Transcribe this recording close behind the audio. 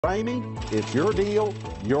Ramey, it's your deal,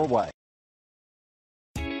 your way.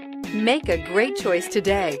 Make a great choice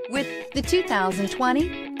today with the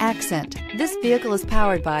 2020 Accent. This vehicle is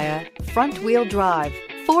powered by a front-wheel drive,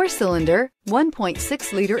 4-cylinder,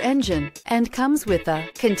 1.6-liter engine, and comes with a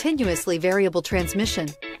continuously variable transmission.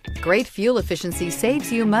 Great fuel efficiency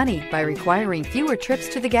saves you money by requiring fewer trips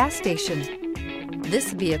to the gas station.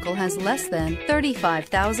 This vehicle has less than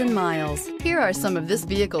 35,000 miles. Here are some of this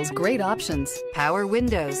vehicle's great options: power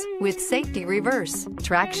windows with safety reverse,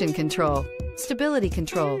 traction control, stability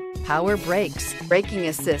control, power brakes, braking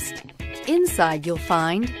assist. Inside you'll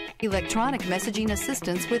find electronic messaging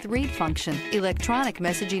assistance with read function, electronic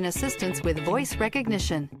messaging assistance with voice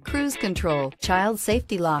recognition, cruise control, child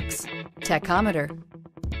safety locks, tachometer.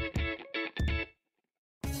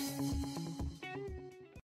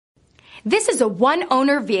 This is a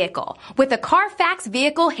one-owner vehicle with a Carfax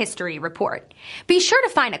Vehicle History Report. Be sure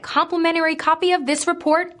to find a complimentary copy of this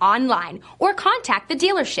report online or contact the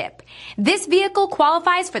dealership. This vehicle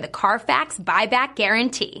qualifies for the Carfax Buyback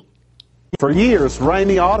Guarantee. For years,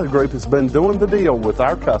 Ramey Auto Group has been doing the deal with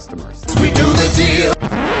our customers. We do the deal.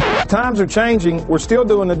 Times are changing. We're still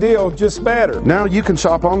doing the deal, just better. Now you can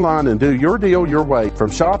shop online and do your deal your way, from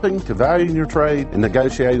shopping to valuing your trade and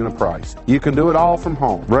negotiating a price. You can do it all from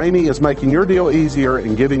home. Ramey is making your deal easier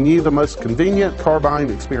and giving you the most convenient car buying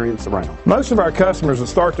experience around. Most of our customers that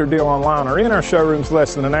start their deal online are in our showrooms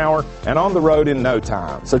less than an hour and on the road in no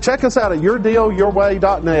time. So check us out at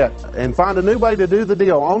yourdealyourway.net and find a new way to do the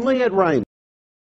deal only at Ramey.